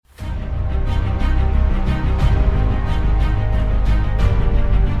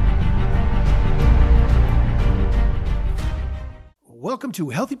welcome to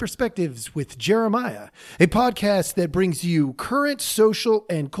Healthy Perspectives with Jeremiah, a podcast that brings you current social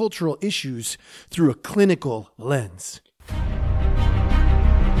and cultural issues through a clinical lens.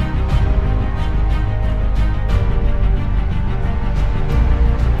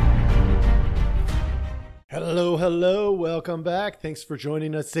 Hello, welcome back. Thanks for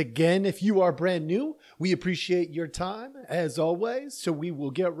joining us again. If you are brand new, we appreciate your time as always, so we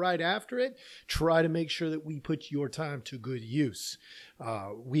will get right after it. Try to make sure that we put your time to good use.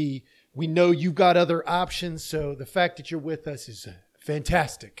 We know you've got other options, so the fact that you're with us is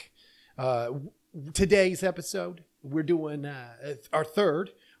fantastic. Today's episode, we're doing our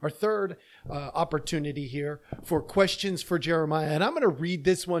third opportunity here for questions for Jeremiah. And I'm going to read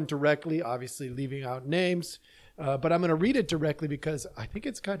this one directly, obviously leaving out names, but I'm going to read it directly because I think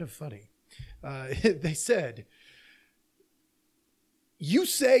it's kind of funny. They said, "You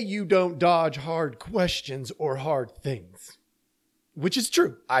say you don't dodge hard questions or hard things," which is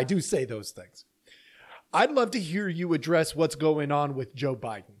true. I do say those things. "I'd love to hear you address what's going on with Joe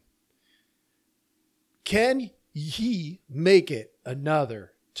Biden. Can he make it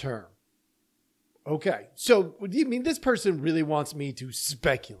another term?" Okay, so this person really wants me to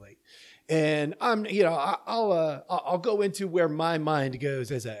speculate, and I'll go into where my mind goes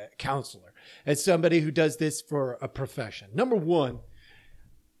as a counselor, as somebody who does this for a profession. Number one,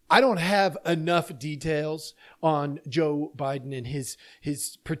 I don't have enough details on Joe Biden and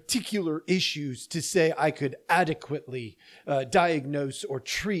his particular issues to say I could adequately diagnose or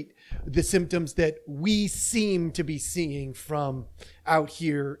treat the symptoms that we seem to be seeing from out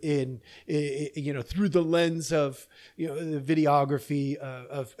here in through the lens of the videography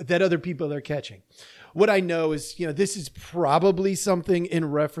of that other people are catching. What I know is, this is probably something in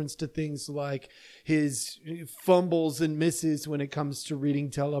reference to things like his fumbles and misses when it comes to reading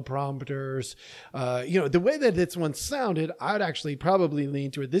teleprompters. The way that this one sounded, I'd actually probably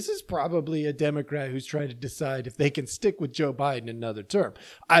lean toward this is probably a Democrat who's trying to decide if they can stick with Joe Biden another term.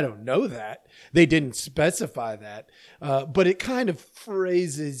 I don't know that. They didn't specify that, but it kind of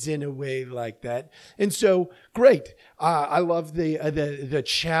phrases in a way like that. And so, great. I love the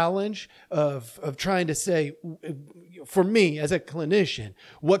challenge of trying to say, for me as a clinician,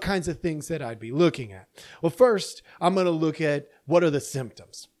 what kinds of things that I'd be looking at. Well, first, I'm going to look at what are the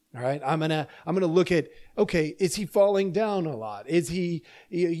symptoms. All right. I'm going to look at, okay, is he falling down a lot? Is he,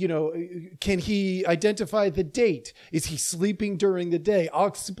 can he identify the date? Is he sleeping during the day? I'll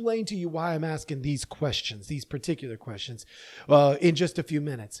explain to you why I'm asking these questions, these particular questions, in just a few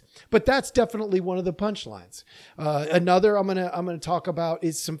minutes. But that's definitely one of the punchlines. Another I'm going to talk about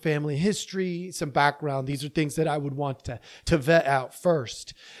is some family history, some background. These are things that I would want to vet out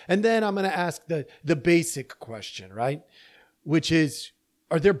first. And then I'm going to ask the basic question, right? Which is,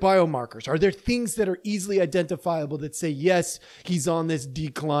 are there biomarkers? Are there things that are easily identifiable that say, yes, he's on this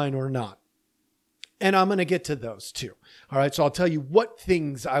decline or not? And I'm going to get to those too. All right. So I'll tell you what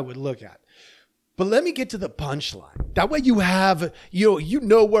things I would look at. But let me get to the punchline. That way you have, you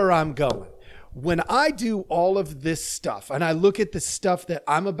know where I'm going. When I do all of this stuff and I look at the stuff that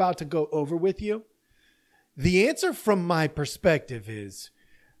I'm about to go over with you, the answer from my perspective is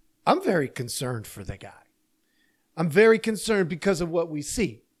I'm very concerned for the guy. I'm very concerned because of what we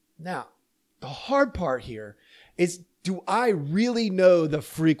see. Now, the hard part here is, do I really know the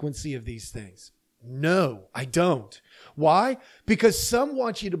frequency of these things? No, I don't. Why? Because some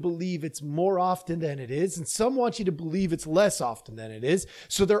want you to believe it's more often than it is, and some want you to believe it's less often than it is.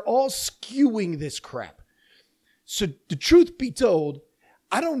 So they're all skewing this crap. So the truth be told,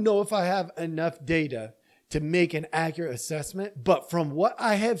 I don't know if I have enough data to make an accurate assessment, but from what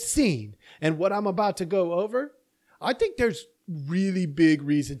I have seen and what I'm about to go over, I think there's really big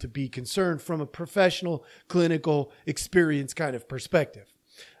reason to be concerned from a professional, clinical experience kind of perspective.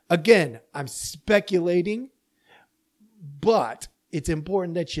 Again, I'm speculating, but it's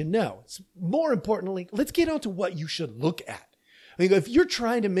important that you know. More importantly, let's get on to what you should look at. I mean, if you're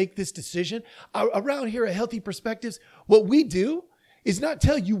trying to make this decision, around here at Healthy Perspectives, what we do is not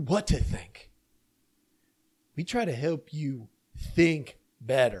tell you what to think. We try to help you think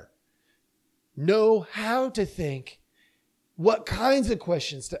better. Know how to think, what kinds of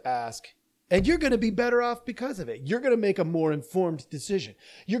questions to ask, and you're going to be better off because of it. You're going to make a more informed decision.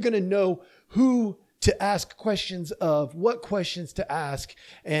 You're going to know who to ask questions of, what questions to ask,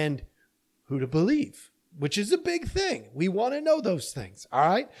 and who to believe, which is a big thing. We want to know those things. All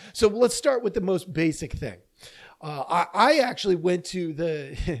right. So let's start with the most basic thing. I actually went to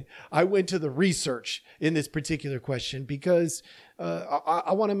the research in this particular question because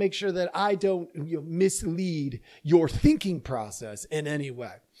I want to make sure that I don't mislead your thinking process in any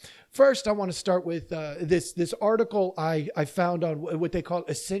way. First, I want to start with this article I found on what they call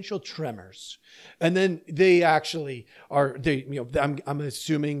essential tremors, and then they actually are I'm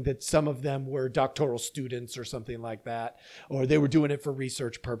assuming that some of them were doctoral students or something like that, or they were doing it for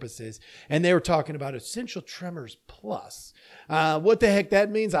research purposes, and they were talking about essential tremors plus. What the heck that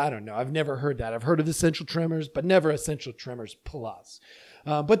means, I don't know. I've never heard that. I've heard of essential tremors, but never essential tremors plus.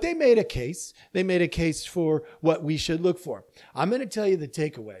 But they made a case. They made a case for what we should look for. I'm going to tell you the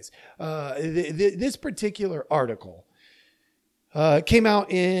takeaways. This particular article came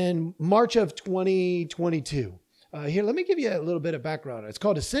out in March of 2022. Here, let me give you a little bit of background. It's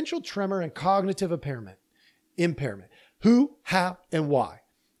called Essential Tremor and Cognitive Impairment. Who, how, and why.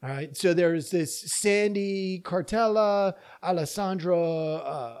 All right. So there's this Sandy Cartella,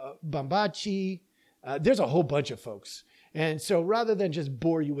 Alessandro Bambacci. There's a whole bunch of folks. And so rather than just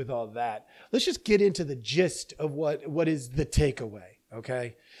bore you with all that, let's just get into the gist of what is the takeaway,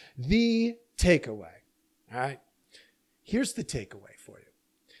 okay? The takeaway, all right? Here's the takeaway for you.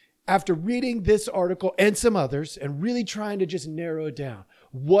 After reading this article and some others and really trying to just narrow it down,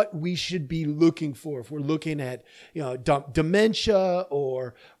 what we should be looking for if we're looking at dementia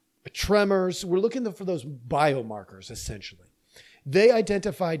or tremors, we're looking for those biomarkers, essentially. They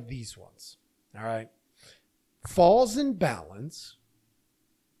identified these ones, all right? Falls in balance,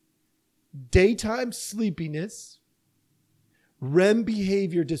 daytime sleepiness, REM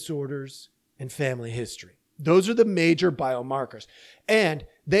behavior disorders, and family history. Those are the major biomarkers. And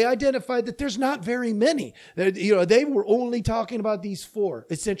they identified that there's not very many. They were only talking about these 4,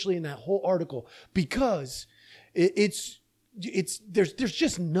 essentially, in that whole article, because there's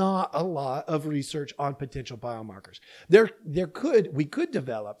just not a lot of research on potential biomarkers. We could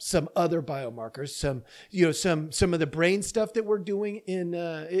develop some other biomarkers, some of the brain stuff that we're doing in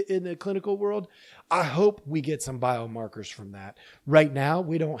the clinical world. I hope we get some biomarkers from that. Right now,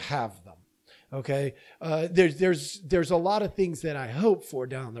 we don't have them. Okay, there's a lot of things that I hope for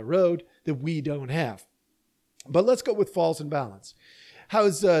down the road that we don't have. But let's go with falls and balance.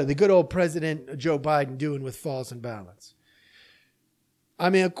 How's the good old President Joe Biden doing with falls and balance? I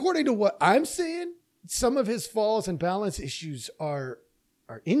mean, according to what I'm seeing, some of his falls and balance issues are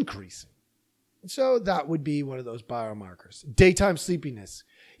increasing. So that would be one of those biomarkers. Daytime sleepiness.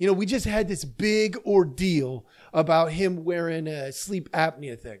 We just had this big ordeal about him wearing a sleep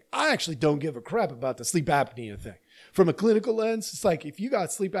apnea thing. I actually don't give a crap about the sleep apnea thing. From a clinical lens, it's like if you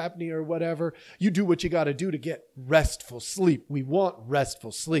got sleep apnea or whatever, you do what you got to do to get restful sleep. We want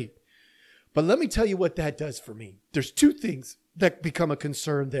restful sleep. But let me tell you what that does for me. There's 2 things that become a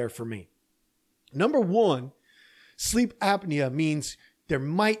concern there for me. Number 1, sleep apnea means there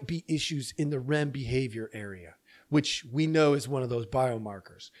might be issues in the REM behavior area, which we know is one of those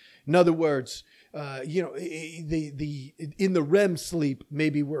biomarkers. In other words, in the REM sleep,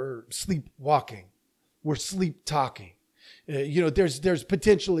 maybe we're sleepwalking, we're sleep talking. There's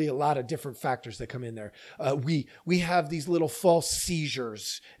potentially a lot of different factors that come in there. We have these little false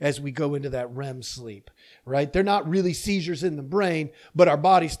seizures as we go into that REM sleep, right? They're not really seizures in the brain, but our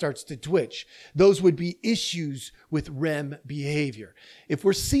body starts to twitch. Those would be issues with REM behavior. If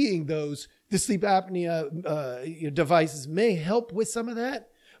we're seeing those, the sleep apnea devices may help with some of that,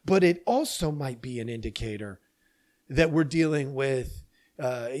 but it also might be an indicator that we're dealing with,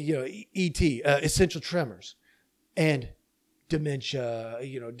 essential tremors and dementia,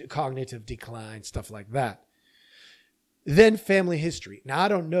 cognitive decline, stuff like that. Then family history. Now, I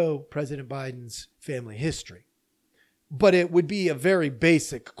don't know President Biden's family history, but it would be a very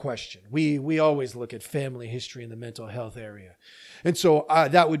basic question. We always look at family history in the mental health area. And so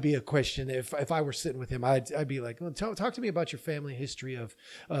that would be a question. If I were sitting with him, I'd be like, well, talk to me about your family history of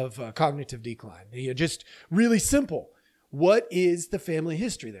cognitive decline. Just really simple. What is the family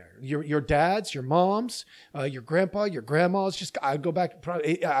history there? Your dad's, your mom's, your grandpa, your grandma's. I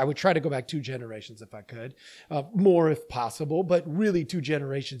would try to go back 2 generations if I could, more if possible, but really 2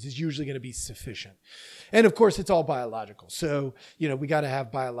 generations is usually going to be sufficient. And of course, it's all biological. So, we got to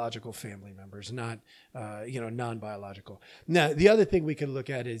have biological family members, not, non-biological. Now, the other thing we could look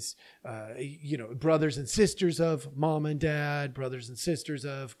at is, brothers and sisters of mom and dad, brothers and sisters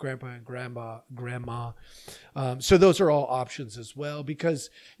of grandpa and grandma. So those are all options as well,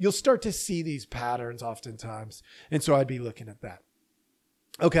 because you'll start to see these patterns oftentimes. And so I'd be looking at that.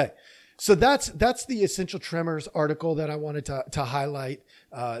 Okay. So that's the Essential Tremors article that I wanted to highlight.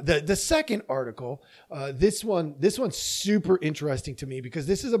 The second article, this one's super interesting to me because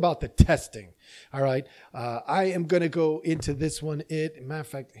this is about the testing. All right. I am going to go into this one. Matter of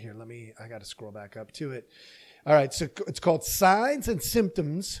fact, here, I got to scroll back up to it. All right. So it's called Signs and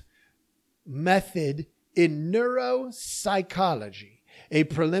Symptoms Method in Neuropsychology. a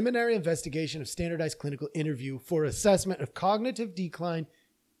preliminary investigation of standardized clinical interview for assessment of cognitive decline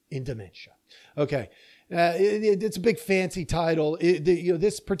in dementia. Okay. It's a big fancy title.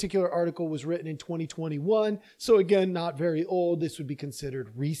 This particular article was written in 2021. So again, not very old. This would be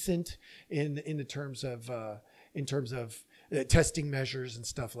considered recent in the terms of testing measures and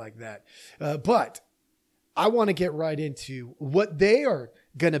stuff like that. But I want to get right into what they are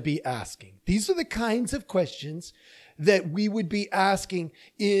going to be asking. These are the kinds of questions that we would be asking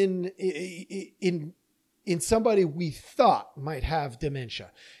in somebody we thought might have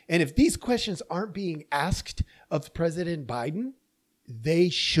dementia. And if these questions aren't being asked of President Biden, they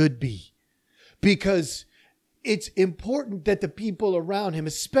should be. Because it's important that the people around him,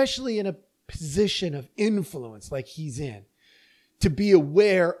 especially in a position of influence like he's in, to be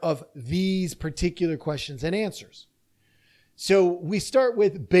aware of these particular questions and answers. So we start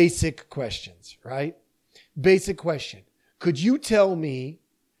with basic questions, right? Basic question. Could you tell me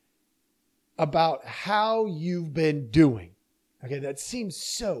about how you've been doing? Okay, that seems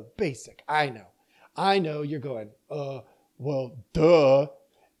so basic. I know you're going, well, duh.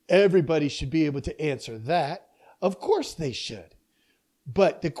 Everybody should be able to answer that. Of course they should.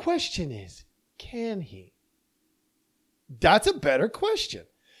 But the question is, can he? That's a better question.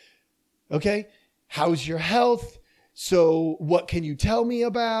 Okay, how's your health? So what can you tell me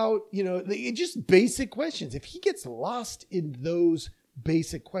about? Just basic questions. If he gets lost in those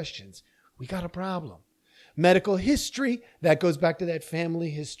basic questions, we got a problem. Medical history, that goes back to that family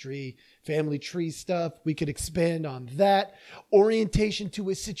history, family tree stuff. We could expand on that. Orientation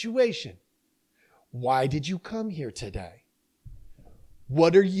to a situation. Why did you come here today?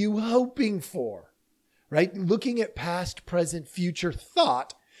 What are you hoping for? Right? Looking at past, present, future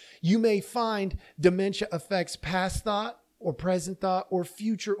thought, you may find dementia affects past thought or present thought or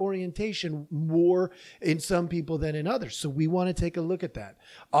future orientation more in some people than in others. So we want to take a look at that.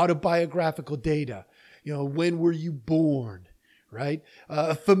 Autobiographical data. When were you born? Right?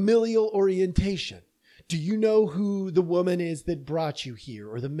 Familial orientation. Do you know who the woman is that brought you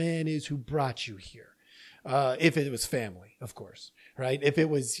here or the man is who brought you here? If it was family, of course, right? If it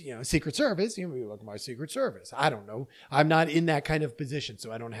was, Secret Service, you look at my Secret Service. I don't know. I'm not in that kind of position,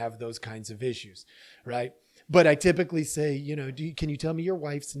 so I don't have those kinds of issues, right? But I typically say, can you tell me your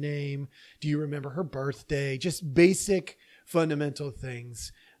wife's name? Do you remember her birthday? Just basic fundamental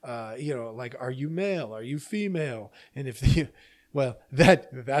things, like, are you male? Are you female? And if well,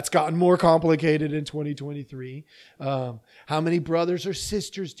 that's gotten more complicated in 2023. How many brothers or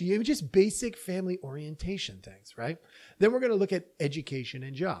sisters do you have? Just basic family orientation things, right? Then we're going to look at education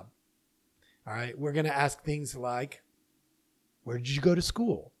and job. All right. We're going to ask things like, where did you go to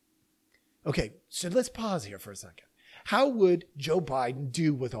school? Okay. So let's pause here for a second. How would Joe Biden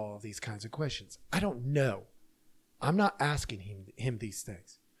do with all of these kinds of questions? I don't know. I'm not asking him these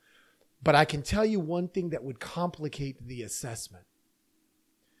things. But I can tell you one thing that would complicate the assessment.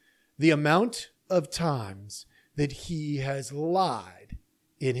 The amount of times that he has lied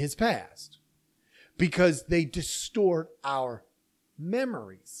in his past, because they distort our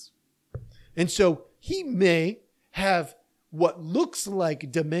memories. And so he may have what looks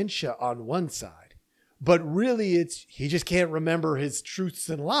like dementia on one side, but really he just can't remember his truths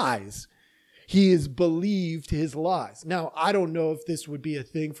and lies. He has believed his lies. Now, I don't know if this would be a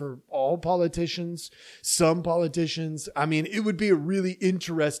thing for all politicians, some politicians. I mean, it would be a really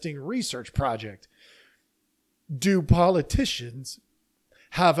interesting research project. Do politicians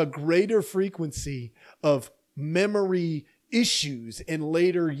have a greater frequency of memory issues in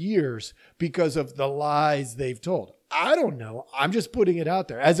later years because of the lies they've told? I don't know. I'm just putting it out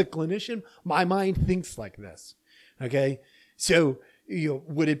there. As a clinician, my mind thinks like this. Okay. So,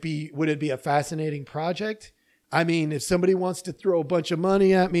 would it be a fascinating project? I mean, if somebody wants to throw a bunch of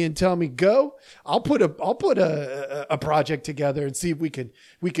money at me and tell me go, I'll put a project together and see if we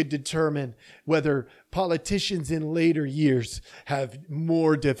could determine whether politicians in later years have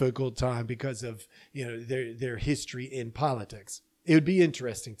more difficult time because of their history in politics. It would be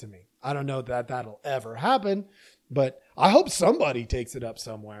interesting to me. I don't know that that'll ever happen, but I hope somebody takes it up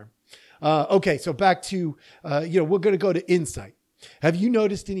somewhere. Okay, so back to we're going to go to insight. Have you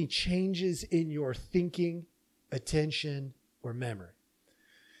noticed any changes in your thinking, attention, or memory?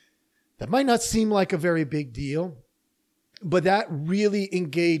 That might not seem like a very big deal, but that really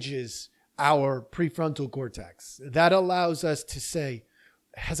engages our prefrontal cortex. That allows us to say,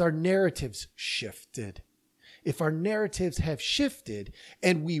 has our narratives shifted? If our narratives have shifted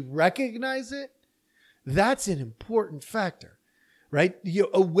and we recognize it, that's an important factor, right?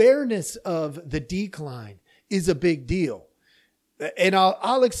 Awareness of the decline is a big deal. And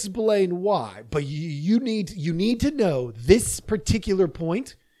I'll explain why, but you need to know this particular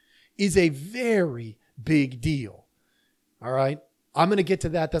point is a very big deal. All right. I'm going to get to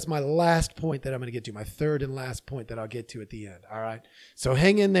that. That's my last point that I'm going to get to, my third and last point that I'll get to at the end. All right. So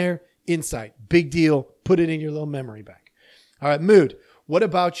hang in there. Insight, big deal. Put it in your little memory bank. All right. Mood. What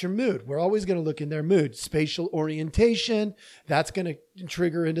about your mood? We're always going to look in their mood. Spatial orientation. That's going to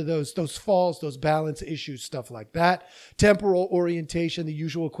trigger into those falls, those balance issues, stuff like that. Temporal orientation. The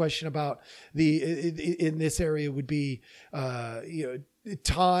usual question about in this area would be,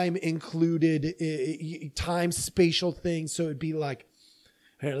 time included, time spatial things. So it'd be like,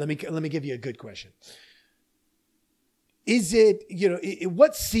 here, let me give you a good question. Is it,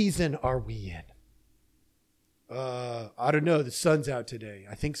 what season are we in? I don't know. The sun's out today.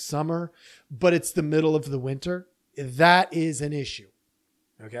 I think summer, but it's the middle of the winter. That is an issue.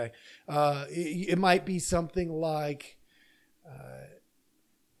 Okay. It might be something like,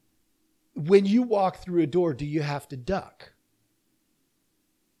 when you walk through a door, do you have to duck?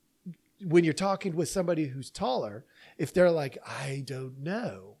 When you're talking with somebody who's taller, if they're like, I don't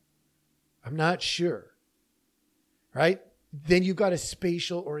know, I'm not sure. Right? Then you've got a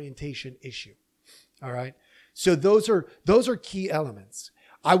spatial orientation issue. All right. So those are key elements.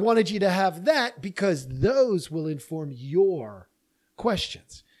 I wanted you to have that because those will inform your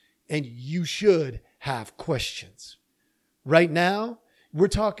questions, and you should have questions. Right now, we're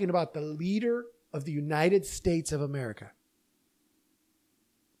talking about the leader of the United States of America.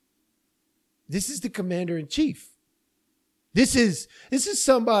 This is the commander in chief. This is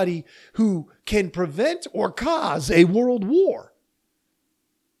somebody who can prevent or cause a world war.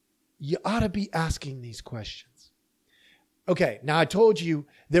 You ought to be asking these questions. Okay, now I told you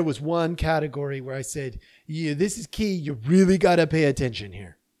there was one category where I said, yeah, this is key. You really got to pay attention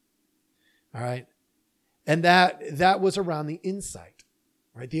here. All right. And that was around the insight,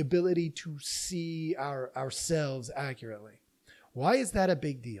 right? The ability to see ourselves accurately. Why is that a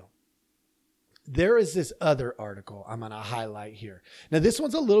big deal? There is this other article I'm going to highlight here. Now, this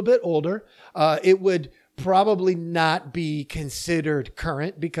one's a little bit older. It would probably not be considered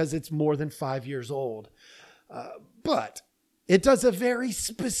current because it's more than 5 years old. But it does a very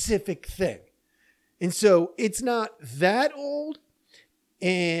specific thing. And so it's not that old.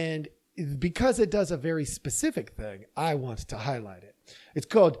 And because it does a very specific thing, I want to highlight it.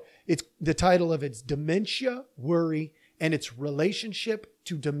 It's the title of it's Dementia, Worry, and its Relationship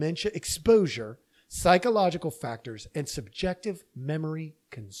to Dementia Exposure, Psychological Factors, and Subjective Memory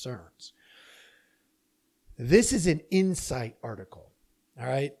Concerns. This is an Insight article. All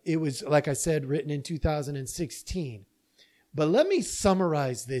right. It was, like I said, written in 2016. But let me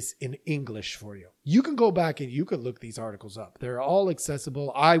summarize this in English for you. You can go back and you can look these articles up. They're all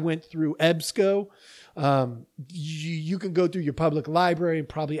accessible. I went through EBSCO. You can go through your public library and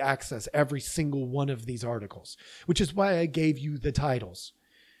probably access every single one of these articles, which is why I gave you the titles,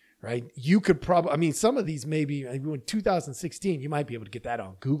 right? You could probably, some of these maybe in 2016, you might be able to get that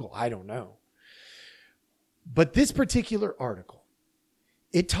on Google. I don't know. But this particular article,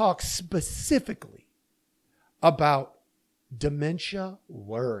 it talks specifically about dementia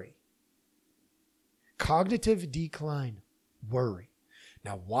worry, cognitive decline worry.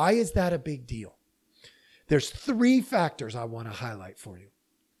 Now, why is that a big deal? There's 3 factors I want to highlight for you.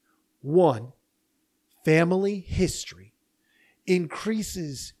 1, family history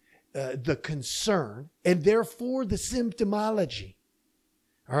increases the concern and therefore the symptomology.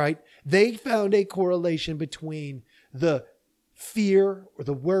 All right. They found a correlation between the fear or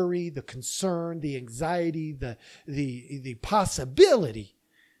the worry, the concern, the anxiety, the possibility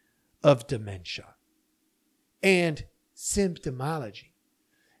of dementia and symptomology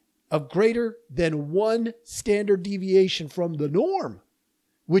of greater than 1 standard deviation from the norm,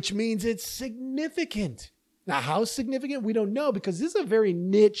 which means it's significant. Now, how significant? We don't know because this is a very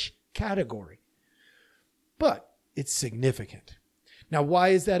niche category, but it's significant. Now, why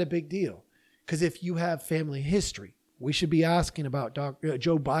is that a big deal? Because if you have family history, we should be asking about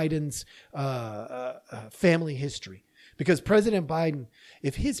Joe Biden's family history. Because President Biden,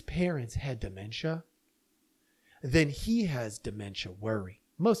 if his parents had dementia, then he has dementia worry,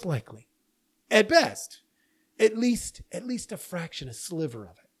 most likely. At best, at least a fraction, a sliver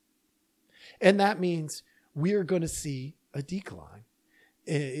of it. And that means we're going to see a decline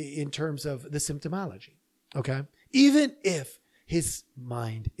in terms of the symptomology. Okay? Even if his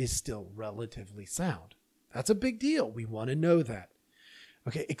mind is still relatively sound. That's a big deal. We want to know that.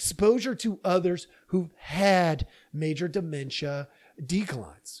 Okay, exposure to others who've had major dementia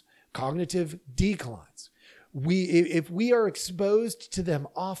declines, cognitive declines. If we are exposed to them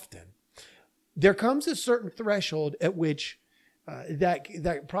often, there comes a certain threshold at which that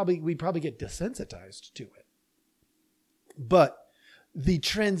we probably get desensitized to it. But the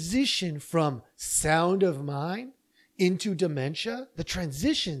transition from sound of mind into dementia, the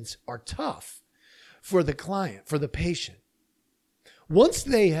transitions are tough for the client, for the patient. Once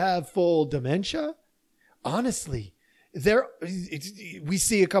they have full dementia, honestly, we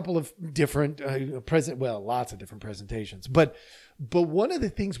see a couple of different lots of different presentations. But one of the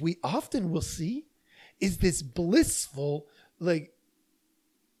things we often will see is this blissful, like,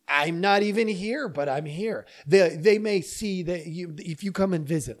 I'm not even here, but I'm here. They may see that if you come and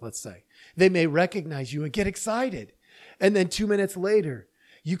visit, let's say, they may recognize you and get excited. And then 2 minutes later,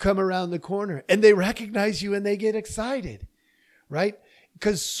 you come around the corner and they recognize you and they get excited, right?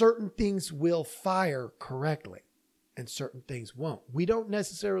 Because certain things will fire correctly and certain things won't. We don't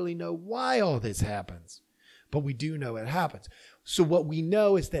necessarily know why all this happens, but we do know it happens. So what we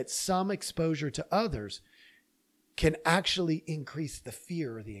know is that some exposure to others can actually increase the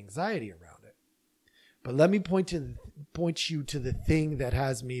fear or the anxiety around it. But let me point you to the thing that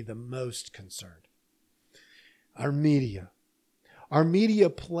has me the most concerned. Our media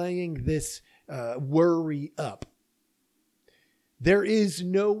playing this worry up. There is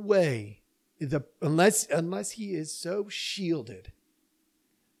no way, unless he is so shielded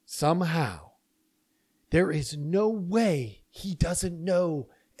somehow, there is no way he doesn't know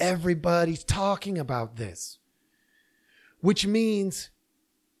everybody's talking about this. Which means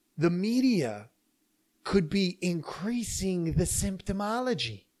the media could be increasing the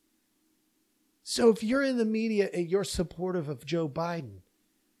symptomology. So if you're in the media and you're supportive of Joe Biden,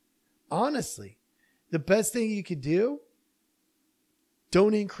 honestly, the best thing you could do,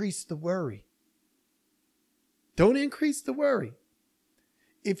 don't increase the worry. Don't increase the worry.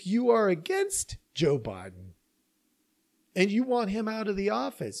 If you are against Joe Biden and you want him out of the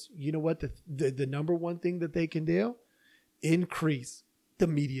office, you know what the number one thing that they can do? Increase the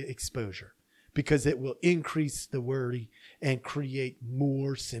media exposure, because it will increase the worry and create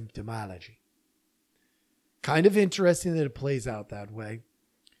more symptomology. Kind of interesting that it plays out that way,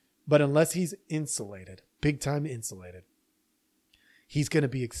 but unless he's insulated, big time insulated, he's going to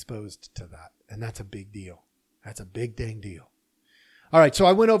be exposed to that. And that's a big deal. That's a big dang deal. All right. So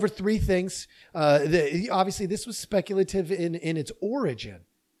I went over 3 things. Obviously this was speculative in its origin,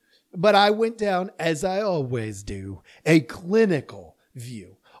 but I went down, as I always do, a clinical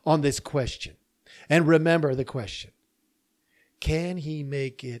view on this question. And remember the question. Can he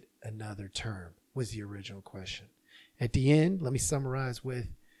make it another term? Was the original question. At the end, let me summarize with,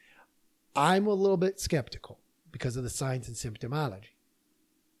 I'm a little bit skeptical because of the signs and symptomology.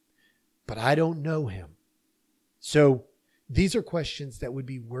 But I don't know him. So these are questions that would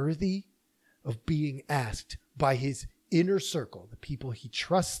be worthy of being asked by his inner circle, the people he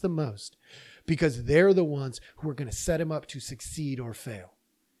trusts the most, because they're the ones who are going to set him up to succeed or fail.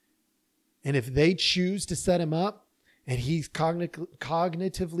 And if they choose to set him up and he's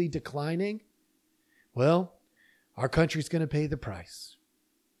cognitively declining, well, our country's going to pay the price.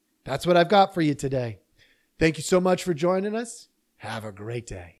 That's what I've got for you today. Thank you so much for joining us. Have a great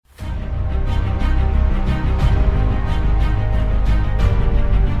day.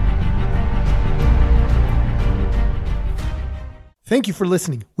 Thank you for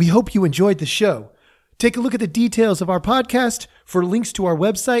listening. We hope you enjoyed the show. Take a look at the details of our podcast for links to our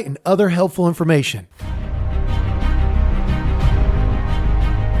website and other helpful information.